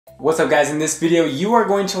What's up guys, in this video you are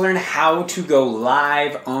going to learn how to go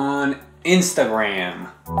live on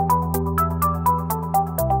Instagram.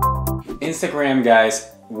 Instagram,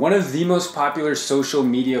 guys, one of the most popular social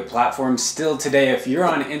media platforms still today. If you're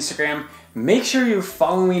on Instagram, make sure you're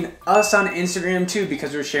following us on Instagram too,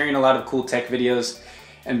 because we're sharing a lot of cool tech videos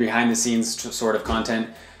and behind the scenes sort of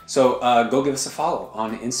content. So go give us a follow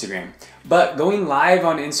on Instagram. But going live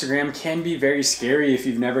on Instagram can be very scary if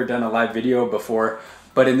you've never done a live video before.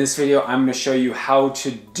 But in this video, I'm gonna show you how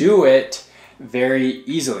to do it very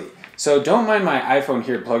easily. So don't mind my iPhone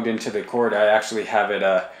here plugged into the cord. I actually have it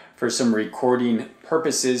for some recording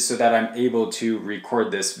purposes so that I'm able to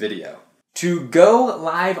record this video. To go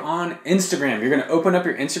live on Instagram, you're gonna open up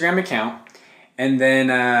your Instagram account, and then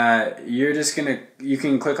you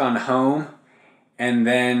can click on home and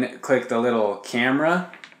then click the little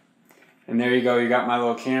camera. And there you go, you got my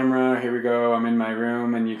little camera. Here we go, I'm in my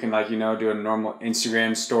room, and you can do a normal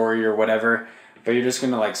Instagram story or whatever. But you're just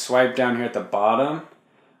gonna swipe down here at the bottom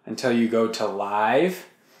until you go to live.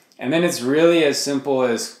 And then it's really as simple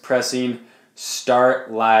as pressing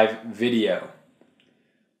start live video.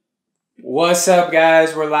 What's up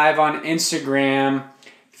guys, we're live on Instagram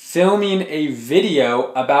filming a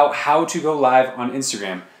video about how to go live on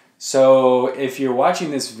Instagram. So if you're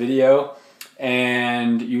watching this video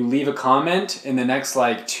and you leave a comment in the next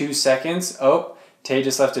 2 seconds, oh, Tay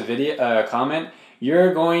just left a comment,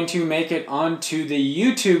 you're going to make it onto the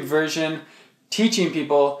YouTube version teaching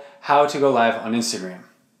people how to go live on Instagram.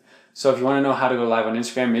 So if you want to know how to go live on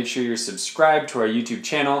Instagram, make sure you're subscribed to our YouTube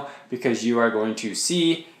channel, because you are going to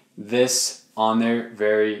see this on there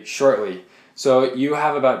very shortly. So you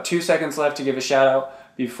have about 2 seconds left to give a shout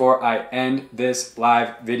out before I end this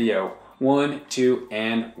live video. 1, 2,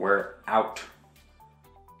 and we're out.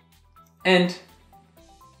 And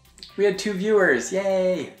we had 2 viewers,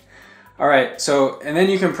 yay! All right, so, and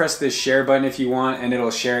then you can press this share button if you want, and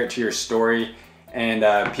it'll share it to your story,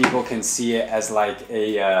 and people can see it as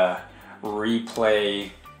a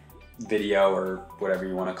replay video or whatever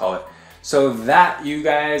you want to call it. So that, you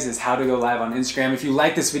guys, is how to go live on Instagram. If you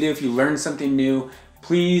like this video, if you learned something new,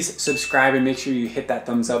 please subscribe and make sure you hit that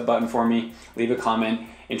thumbs up button for me. Leave a comment,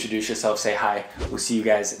 introduce yourself, say hi. We'll see you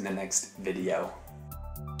guys in the next video.